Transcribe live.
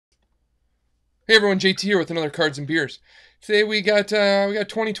Hey everyone, JT here with another Cards and Beers. Today we got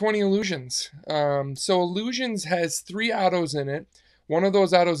 2020 Illusions. So Illusions has three autos in it. One of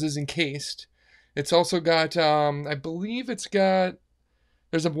those autos is encased. It's also got I believe it's got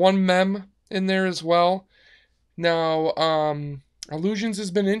there's a one mem in there as well. Now Illusions has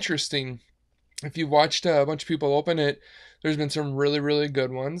been interesting. If you've watched a bunch of people open it, there's been some really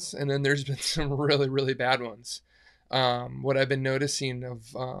good ones, and then there's been some really bad ones. What I've been noticing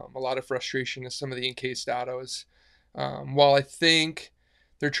of a lot of frustration is some of the encased autos. While I think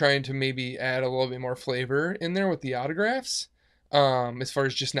they're trying to maybe add a little bit more flavor in there with the autographs, as far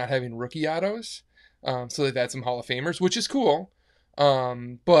as just not having rookie autos. So they've had some Hall of Famers, which is cool.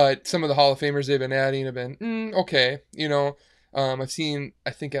 But some of the Hall of Famers they've been adding have been okay. I've seen,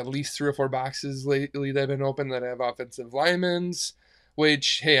 I think, at least three or four boxes lately that have been open that have offensive linemen's,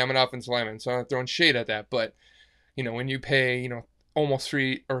 which, hey, I'm an offensive lineman, so I'm not throwing shade at that. But, when you pay, almost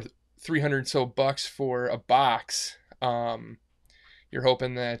 300 so bucks for a box, you're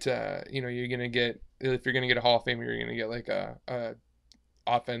hoping that, you're going to get, if you're going to get a Hall of Famer, you're going to get like a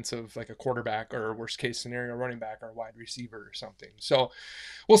offensive, like a quarterback, or worst case scenario, running back or wide receiver or something. So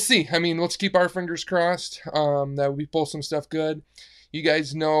we'll see. I mean, let's keep our fingers crossed that we pull some stuff good. You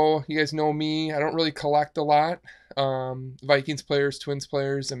guys know me. I don't really collect a lot. Vikings players, Twins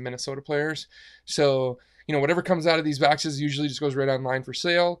players, and Minnesota players. So whatever comes out of these boxes usually just goes right online for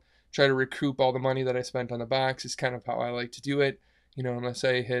sale. Try to recoup all the money that I spent on the box is kind of how I like to do it. Unless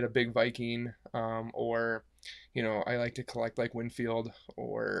I hit a big Viking, or I like to collect like Winfield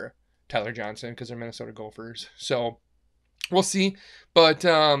or Tyler Johnson because they're Minnesota Gophers. So we'll see. But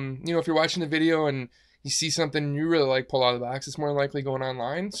if you're watching the video and you see something you really like pull out of the box, it's more than likely going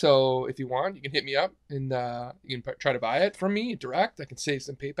online. So if you want, you can hit me up and you can try to buy it from me direct. I can save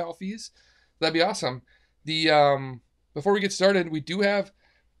some PayPal fees. That'd be awesome. The Before we get started, we do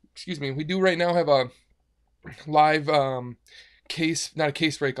right now have a live not a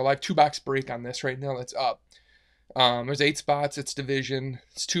case break, a live 2-box break on this right now that's up. There's 8 spots. It's division.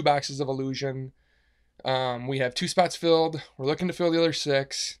 It's 2 boxes of Illusion. We have 2 spots filled. We're looking to fill the other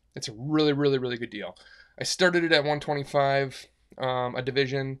 6. It's a really good deal. I started it at 125, a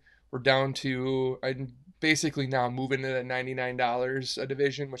division. We're down to, I'm basically now moving it at $99 a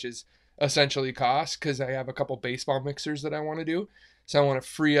division, which is essentially cost because I have a couple baseball mixers that I want to do. So I want to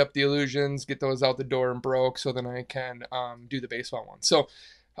free up the Illusions, get those out the door and broke, so then I can do the baseball one. So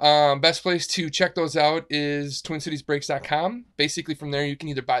best place to check those out is TwinCitiesBreaks.com. Basically, from there you can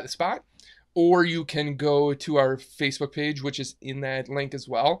either buy the spot, or you can go to our Facebook page, which is in that link as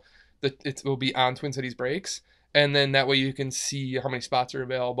well. It will be on Twin Cities Breaks, and then that way you can see how many spots are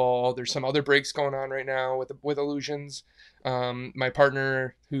available. There's some other breaks going on right now with Illusions. My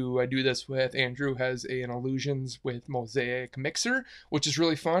partner who I do this with, Andrew, has an Illusions with Mosaic mixer, which is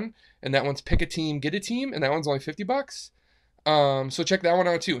really fun. And that one's pick a team, get a team, and that one's only $50. So check that one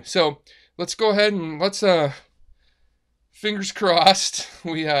out too. So let's go ahead and let's fingers crossed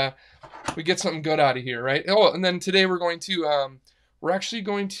we get something good out of here, right? Oh, and then today we're actually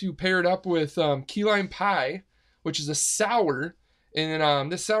going to pair it up with key lime pie, which is a sour,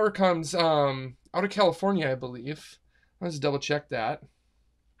 and this sour comes out of California, I believe. Let's double check that.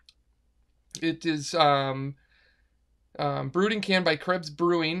 It is brewed and canned by Krebs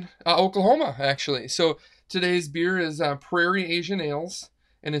Brewing, Oklahoma, actually. So today's beer is Prairie Asian Ales,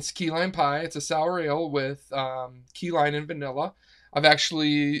 and it's key lime pie. It's a sour ale with key lime and vanilla. I've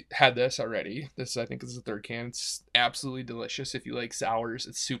actually had this already. I think, is the third can. It's absolutely delicious. If you like sours,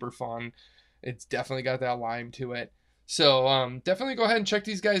 it's super fun. It's definitely got that lime to it. So definitely go ahead and check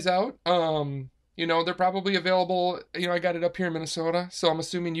these guys out. They're probably available. I got it up here in Minnesota, so I'm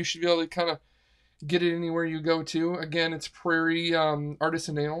assuming you should be able to kind of get it anywhere you go to. Again, it's Prairie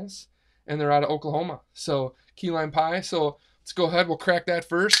Artisan Ales, and they're out of Oklahoma. So key lime pie. So let's go ahead. We'll crack that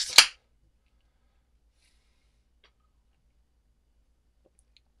first.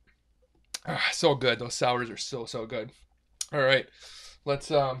 So good. Those sours are so good. All right, let's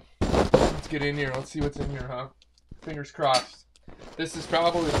get in here. Let's see what's in here, huh? Fingers crossed. This is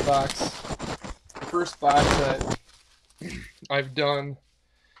probably the first box that I've done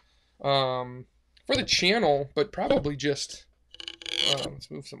for the channel, but probably just let's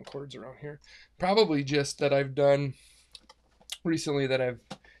move some cords around here. Probably just that I've done recently that I've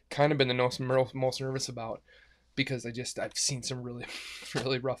kind of been the most nervous about, because I've seen some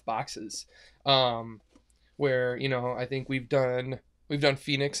really rough boxes, where I think we've done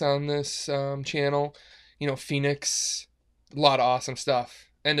Phoenix on this channel. Phoenix, a lot of awesome stuff.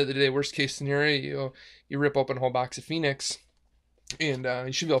 End of the day, worst case scenario, you rip open a whole box of Phoenix, and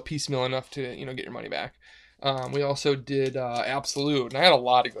you should be able to piecemeal enough to get your money back. We also did Absolute, and I had a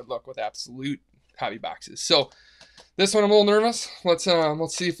lot of good luck with Absolute hobby boxes. So this one I'm a little nervous. Let's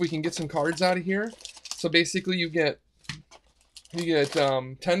see if we can get some cards out of here. So basically you get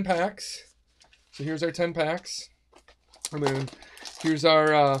 10 packs. So here's our 10 packs. And then here's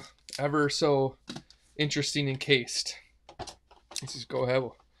our ever so interesting encased. Let's just go ahead,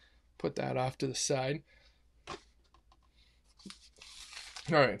 we'll put that off to the side.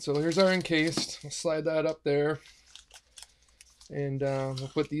 Alright, so here's our encased. We'll slide that up there. And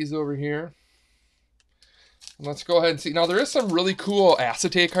we'll put these over here. And let's go ahead and see. Now there is some really cool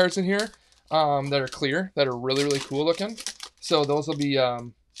acetate cards in here that are clear, that are really, really cool looking. So those will be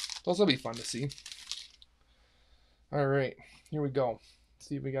fun to see. Alright, here we go. Let's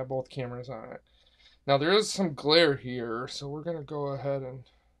see if we got both cameras on it. Now there is some glare here, so we're going to go ahead and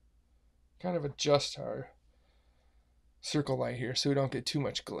kind of adjust our circle light here so we don't get too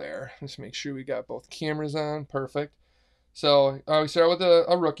much glare. Just make sure we got both cameras on. Perfect. So we start with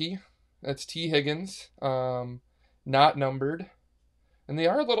a rookie. That's T. Higgins. Not numbered. And they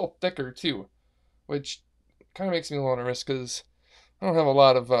are a little thicker too, which kind of makes me a little nervous because I don't have a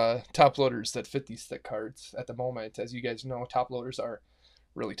lot of top loaders that fit these thick cards at the moment. As you guys know, top loaders are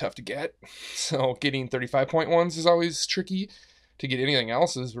really tough to get. So getting 35.1s is always tricky. To get anything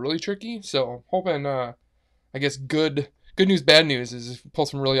else is really tricky. So hoping, I guess good news, bad news is pull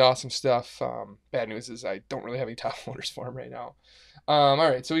some really awesome stuff. Bad news is I don't really have any top loaders for him right now. All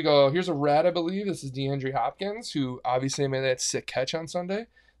right, so we go. Here's a red, I believe. This is DeAndre Hopkins, who obviously made that sick catch on Sunday.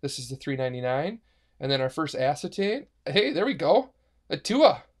 This is the $3.99. And then our first acetate. Hey, there we go. A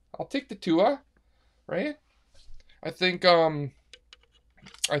Tua. I'll take the Tua, right? I think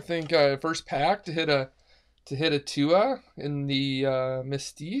first pack to hit a Tua in the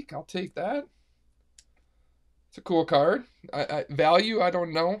Mystique. I'll take that. It's a cool card. Value, I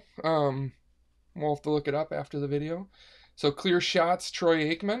don't know. We'll have to look it up after the video. So clear shots, Troy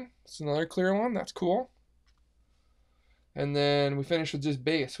Aikman. It's another clear one. That's cool. And then we finish with just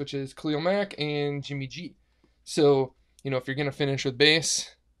base, which is Khalil Mack and Jimmy G. So, if you're going to finish with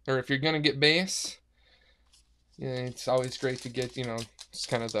base, or if you're going to get base, it's always great to get, just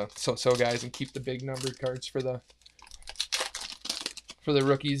kind of the so-so guys and keep the big numbered cards for the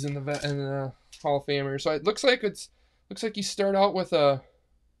rookies and the Hall of Famers. So it looks like you start out with a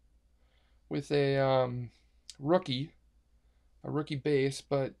rookie base,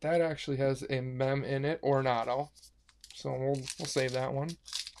 but that actually has a mem in it or an auto. So we'll save that one.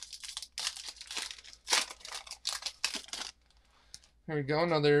 There we go.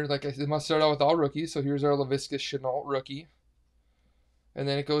 Another, like I said, must start out with all rookies. So here's our Laviska Shenault rookie. And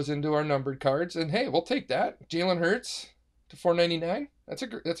then it goes into our numbered cards. And hey, we'll take that. Jalen Hurts to $4.99. That's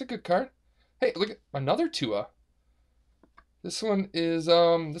a good card. Hey, look at another Tua. This one is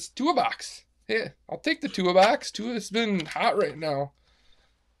this Tua box. Hey, I'll take the Tua box. Tua's been hot right now.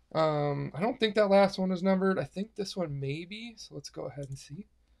 I don't think that last one is numbered. I think this one may be. So let's go ahead and see.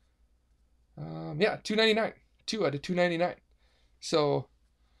 Yeah, $2.99. Tua to $2.99. So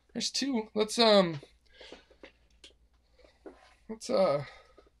there's two. Let's put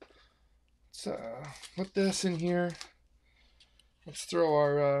this in here. Let's throw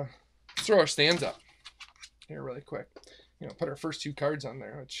our stands up here really quick. Put our first two cards on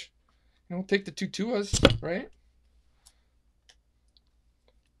there, which we'll take the two Tuas, right?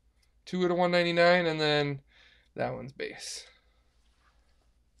 Tua to $1.99, and then that one's base.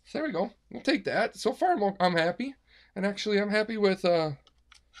 So there we go. We'll take that. So far, I'm happy. And actually, I'm happy with the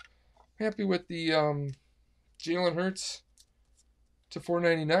Jalen Hurts to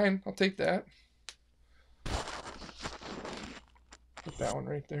 $4.99. I'll take that. Put that one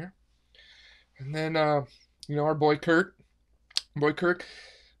right there. And then our boy Kirk,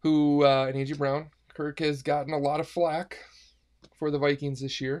 who and AJ Brown. Kirk has gotten a lot of flack for the Vikings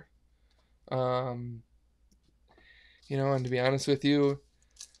this year. And to be honest with you,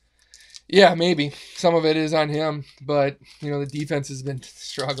 yeah, maybe some of it is on him, but the defense has been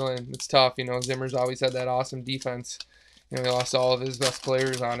struggling. It's tough. Zimmer's always had that awesome defense. He lost all of his best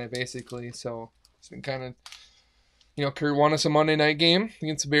players on it basically, so it's been kind of, Kurt won us a Monday night game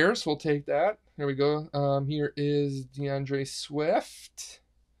against the Bears. We'll take that. There we go. Here is DeAndre Swift,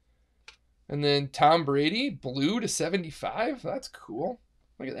 and then Tom Brady, blue to 75. That's cool.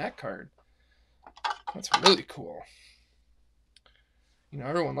 Look at that card. That's really cool.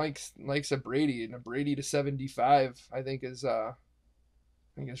 Everyone likes a Brady, and a Brady to 75, I think is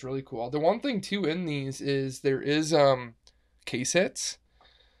really cool. The one thing too in these is there is case hits.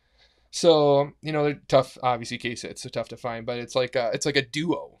 So, they're tough, obviously case hits, so tough to find, but it's like a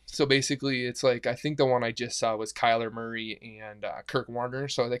duo. So basically it's like, I think the one I just saw was Kyler Murray and Kirk Warner.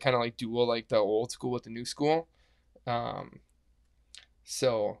 So they kind of like duo, like the old school with the new school.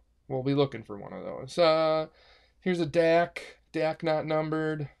 So we'll be looking for one of those. Here's a Dak. Dak not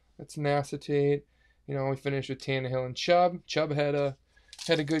numbered. That's an acetate. You know, we finished with Tannehill and Chubb. Chubb had a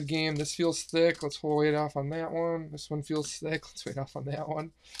good game. This feels thick. Let's wait off on that one. This one feels thick. Let's wait off on that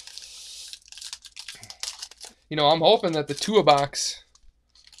one. You know, I'm hoping that the Tua box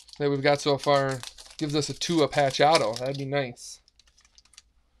that we've got so far gives us a Tua patch auto. That'd be nice.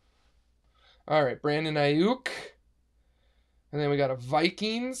 All right, Brandon Ayuk. And then we got a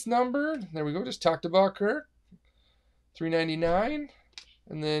Vikings number. There we go. Just talked about Kirk. $3.99.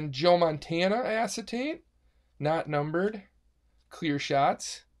 And then Joe Montana acetate. Not numbered. Clear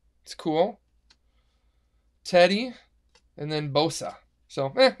shots. It's cool. Teddy. And then Bosa.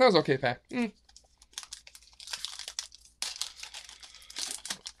 So, that was okay pack.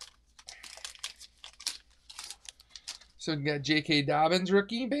 So we got J.K. Dobbins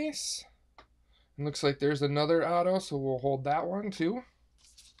rookie base. And looks like there's another auto, so we'll hold that one too.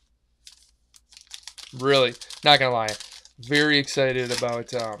 Really, not gonna lie, very excited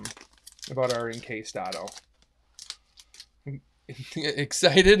about our encased auto.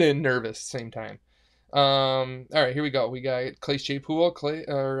 Excited and nervous at the same time. All right, here we go. We got Clay Pool,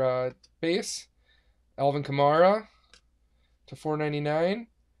 base. Alvin Kamara to $4.99.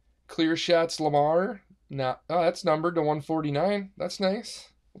 Clear shots Lamar. Oh, that's numbered to 149. That's nice.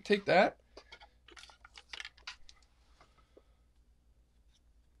 We'll take that.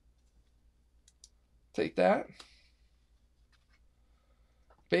 Take that.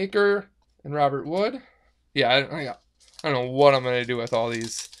 Baker and Robert Wood. Yeah, I don't know what I'm gonna do with all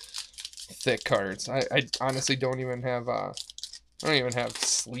these thick cards. I honestly don't even have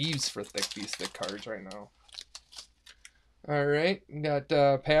sleeves for these thick cards right now. All right, we got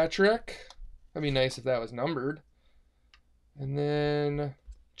Patrick. That'd be nice if that was numbered. And then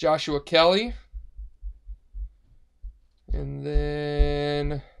Joshua Kelly. And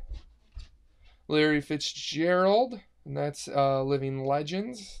then Larry Fitzgerald. And that's Living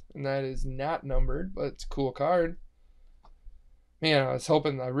Legends. And that is not numbered, but it's a cool card. Man, I was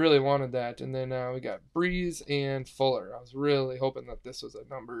hoping, I really wanted that. And then we got Breeze and Fuller. I was really hoping that this was a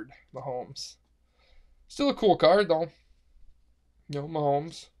numbered Mahomes. Still a cool card, though. You know,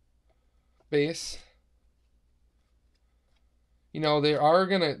 Mahomes. Base. You know,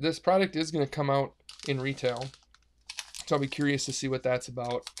 this product is gonna come out in retail. So I'll be curious to see what that's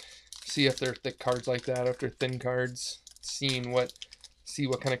about. See if they're thick cards like that, if they're thin cards. See what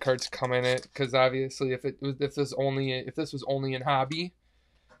kind of cards come in it. Because obviously if this was only in hobby,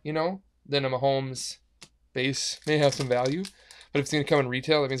 you know, then a Mahomes base may have some value. But if it's gonna come in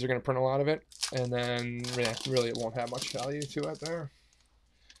retail, that means they're gonna print a lot of it. And then really it won't have much value to it there.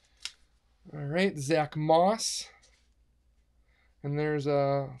 All right, Zach Moss. And there's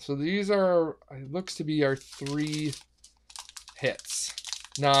so these are, it looks to be our 3 hits,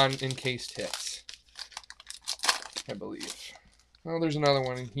 non-encased hits, I believe. Well, there's another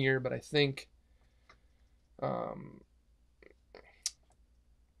one in here, but I think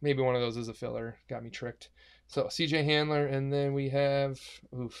maybe one of those is a filler. Got me tricked. So CJ Handler, and then we have,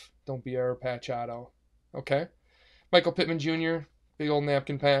 don't be our patch auto. Okay. Michael Pittman Jr., big old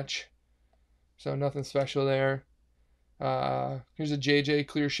napkin patch. So nothing special there. Here's a JJ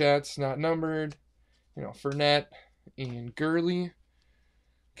clear shots, not numbered. You know, Fournette and Gurley.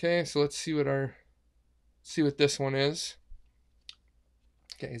 Okay, so let's see what this one is.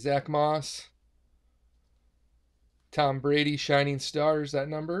 Okay, Zach Moss. Tom Brady, Shining Stars, that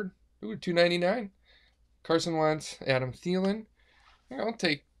numbered. Ooh, $2.99. Carson Wentz, Adam Thielen. I'll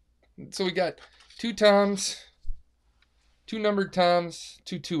take. So we got 2 Toms, 2 numbered Toms,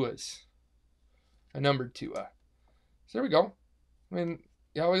 2 Tuas. A numbered Tua. So there we go. I mean,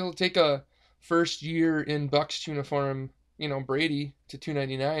 yeah, we'll take a first year in Bucs uniform, you know, Brady to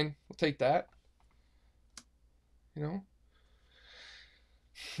 $2.99. We'll take that. You know.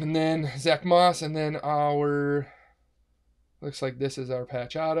 And then Zach Moss, and then looks like this is our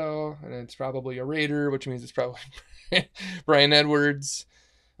patch auto, and it's probably a Raider, which means it's probably Brian Edwards.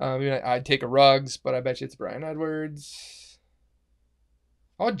 I'd take a Ruggs, but I bet you it's Brian Edwards.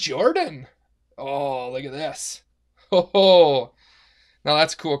 Oh, Jordan. Oh, look at this. Oh, now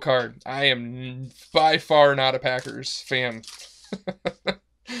that's a cool card. I am by far not a Packers fan.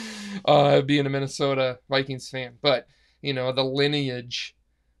 Being a Minnesota Vikings fan. But, you know, the lineage,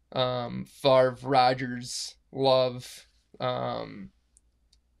 Favre, Rodgers, Love,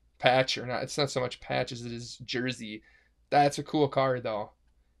 patch or not. It's not so much patch as it is jersey. That's a cool card, though.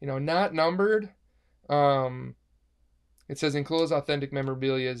 You know, not numbered. It says enclosed authentic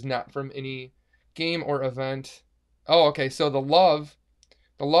memorabilia is not from any game or event. Oh, okay. So the Love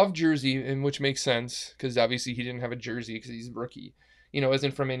jersey, in which makes sense because obviously he didn't have a jersey because he's a rookie.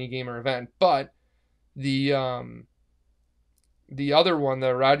 isn't from any game or event. But the other one,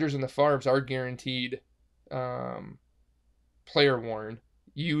 the Rodgers and the Favres, are guaranteed player worn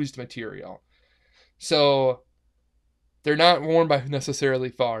used material. So they're not worn by necessarily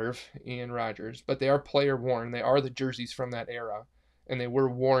Favre and Rodgers, but they are player worn. They are the jerseys from that era, and they were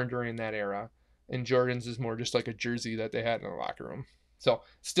worn during that era. And Jordan's is more just like a jersey that they had in the locker room. So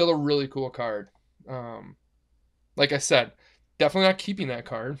still a really cool card. Like I said, definitely not keeping that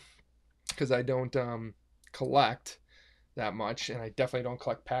card because I don't collect that much, and I definitely don't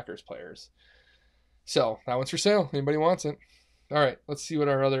collect Packers players. So that one's for sale. Anybody wants it? All right, let's see what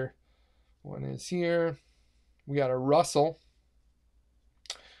our other one is here. We got a Russell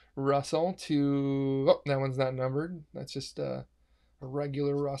to, oh, that one's not numbered. That's just a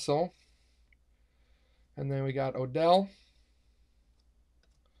regular Russell. And then we got Odell,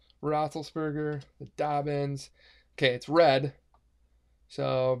 Roethlisberger, the Dobbins. Okay, it's red.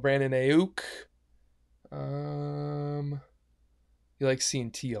 So Brandon Ayuk. You like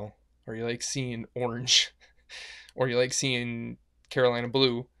seeing teal, or you like seeing orange, or you like seeing Carolina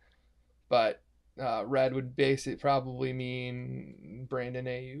blue. But red would basically probably mean Brandon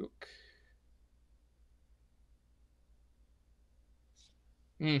Ayuk.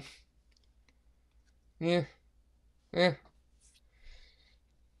 Yeah.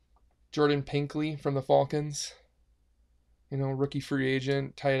 Jordan Pinkley from the Falcons. Rookie free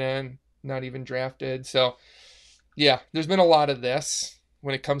agent, tight end, not even drafted. So, yeah, there's been a lot of this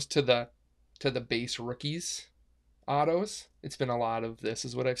when it comes to the base rookies autos. It's been a lot of this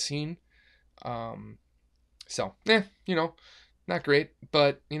is what I've seen. So, not great,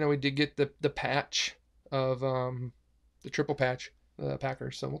 but we did get the patch of the triple patch, the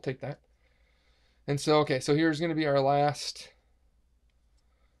Packers, so we'll take that. And so, okay, so here's going to be our last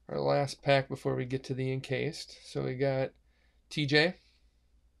pack before we get to the encased. So we got TJ,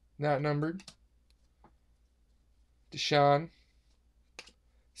 not numbered, Deshaun,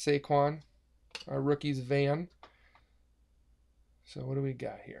 Saquon, our rookies Van. So what do we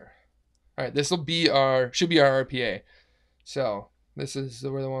got here? All right, this should be our RPA. So this is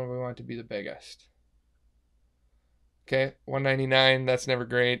the one we want to be the biggest. Okay, 199. That's never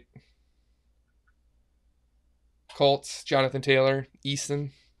great. Colts, Jonathan Taylor,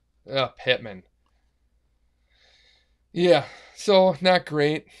 Easton, Pittman. Yeah, so not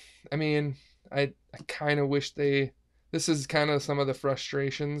great. I mean, I kind of wish this is kind of some of the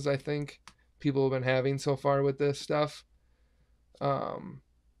frustrations I think people have been having so far with this stuff.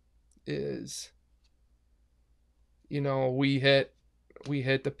 Is we hit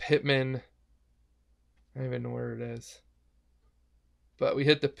the Pittman. I don't even know where it is, but we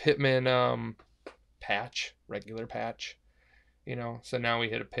hit the Pittman patch, regular patch. So now we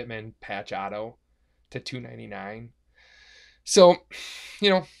hit a Pittman patch auto to $299. So,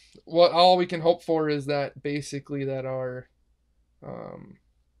 what all we can hope for is that basically that our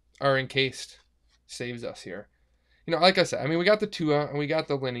encased saves us here. Like I said, I mean, we got the Tua and we got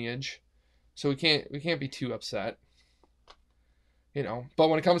the lineage, so we can't be too upset. But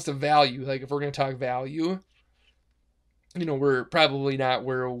when it comes to value, like if we're going to talk value, we're probably not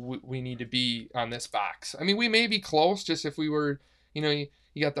where we need to be on this box. I mean, we may be close just if we were, you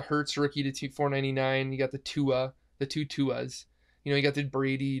got the Hurts rookie to $499, you got the Tua, the two Tuas, you got the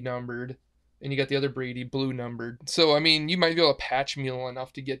Brady numbered, and you got the other Brady blue numbered. So, I mean, you might be able to patch meal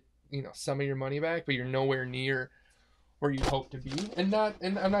enough to get, some of your money back, but you're nowhere near where you hope to be. And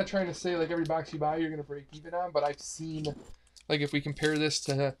I'm not trying to say like every box you buy you're going to break even on, but I've seen, like if we compare this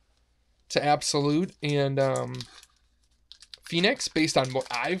to Absolute and Phoenix, based on what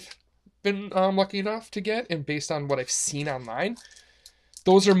I've been lucky enough to get and based on what I've seen online,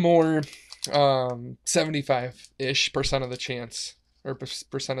 those are more 75-ish% of the chance or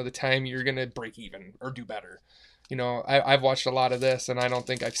percent of the time you're going to break even or do better. I've watched a lot of this and I don't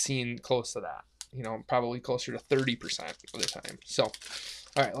think I've seen close to that. Probably closer to 30% of the time. So,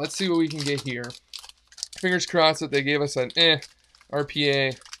 all right, let's see what we can get here. Fingers crossed that they gave us an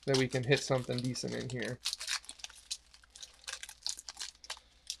RPA that we can hit something decent in here.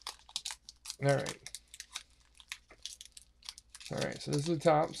 All right. All right, so this is the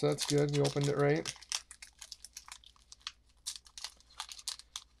top, so that's good. We opened it right.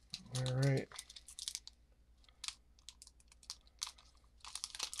 All right.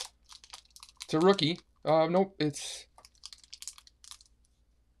 It's a rookie. Nope, it's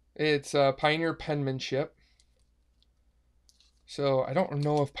Pioneer penmanship. So I don't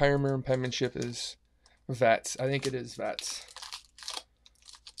know if Pioneer penmanship is vets. I think it is vets.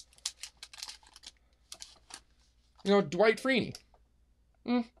 Dwight Freeney.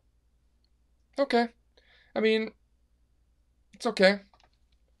 Okay. I mean, It's okay.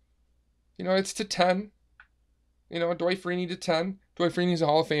 You know, it's to 10. You know, Dwight Freeney to 10. Dwight Freeney's a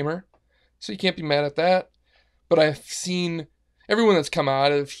Hall of Famer, so you can't be mad at that. But I've seen everyone that's come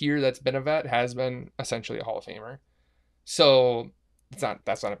out of here that's been a vet has been essentially a Hall of Famer. So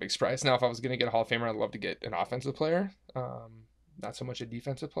that's not a big surprise. Now, if I was going to get a Hall of Famer, I'd love to get an offensive player, not so much a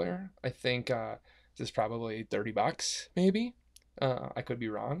defensive player. I think this is probably $30, maybe. I could be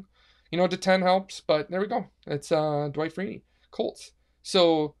wrong. You know, to 10 helps, but there we go. It's Dwight Freeney, Colts.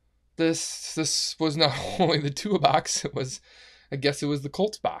 So this was not only the Tua box, I guess it was the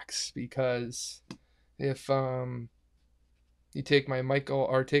Colts box, because if you take our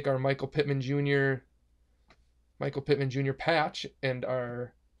Michael Pittman Jr. Patch and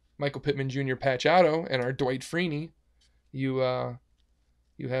our Michael Pittman Jr. Patch Auto and our Dwight Freeney, you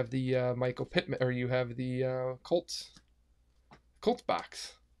have the Michael Pittman, or you have the Colts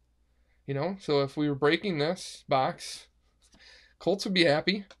box. You know, so if we were breaking this box, Colts would be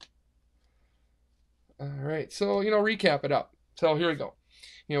happy. All right, so, you know, recap it up. So here we go.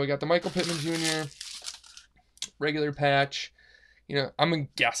 You know, we got the Michael Pittman Jr. regular patch. You know, I'm going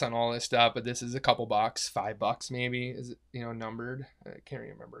to guess on all this stuff, but this is a couple bucks, $5 maybe. Is it, you know, numbered? I can't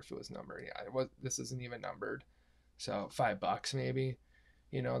remember if it was numbered. Yeah, this isn't even numbered. So $5 maybe.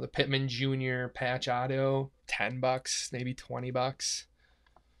 You know, the Pittman Jr. patch auto, $10, maybe $20.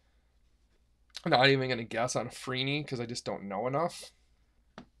 I'm not even going to guess on a Freeney because I just don't know enough.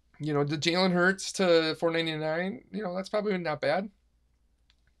 You know, the Jalen Hurts to $4.99, you know, that's probably not bad.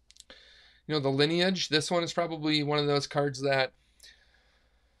 You know, the Lineage, this one is probably one of those cards that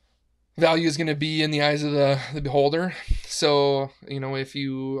value is going to be in the eyes of the beholder. So, you know, if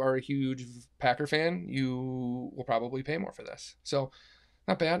you are a huge Packer fan, you will probably pay more for this. So,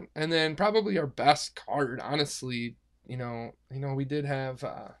 not bad. And then probably our best card, honestly, you know, we did have,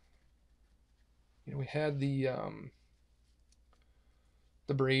 you know, we had the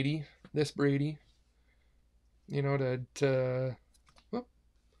Brady, this Brady, you know,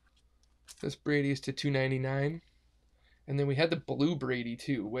 this Brady is to $2.99. And then we had the blue Brady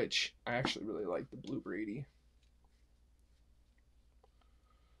too, which I actually really like the blue Brady.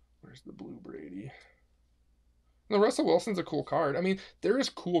 Where's the blue Brady? The Russell Wilson's a cool card. I mean, there is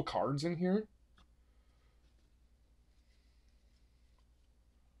cool cards in here.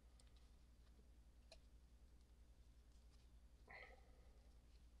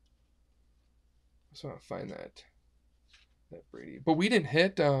 I just want to find that Brady. But we didn't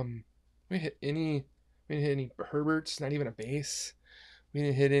hit any Herberts, not even a base. We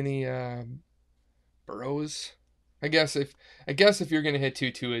didn't hit any Burrows. I guess if you're gonna hit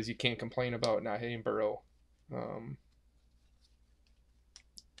 2-2s, you can't complain about not hitting Burrow.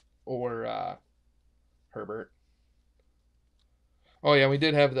 Or Herbert. Oh yeah, we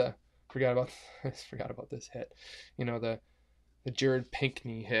did have I forgot about this hit. You know, the Jared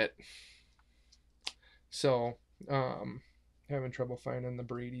Pinkney hit. So, having trouble finding the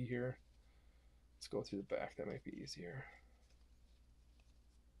Brady here. Let's go through the back. That might be easier.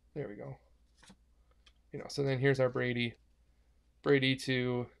 There we go. You know, so then here's our Brady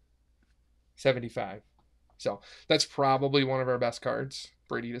to 75. So that's probably one of our best cards,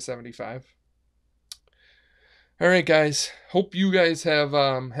 Brady to 75. All right, guys. Hope you guys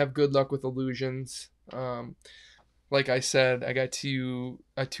have good luck with illusions. Like I said, I got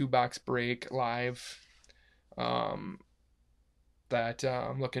a 2-box break live that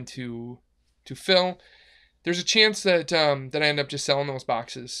I'm looking to fill. There's a chance that I end up just selling those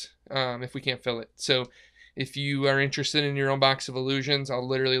boxes if we can't fill it. So if you are interested in your own box of illusions, I'll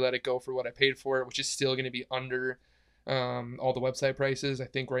literally let it go for what I paid for it, which is still going to be under all the website prices. I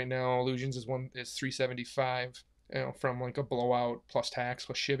think right now illusions is $375, you know, from like a blowout plus tax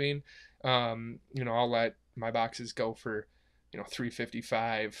plus shipping. You know, I'll let my boxes go for, you know,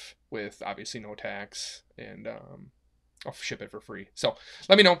 $355 with obviously no tax, and I'll ship it for free. So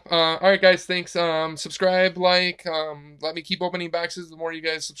let me know. All right, guys. Thanks. Subscribe, like. Let me keep opening boxes. The more you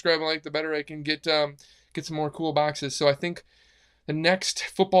guys subscribe and like, the better I can get some more cool boxes. So I think the next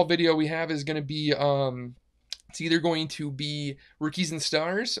football video we have is going to be it's either going to be Rookies and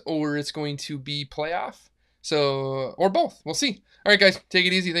Stars or it's going to be Playoff. So, or both. We'll see. All right, guys. Take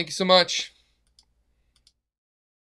it easy. Thank you so much.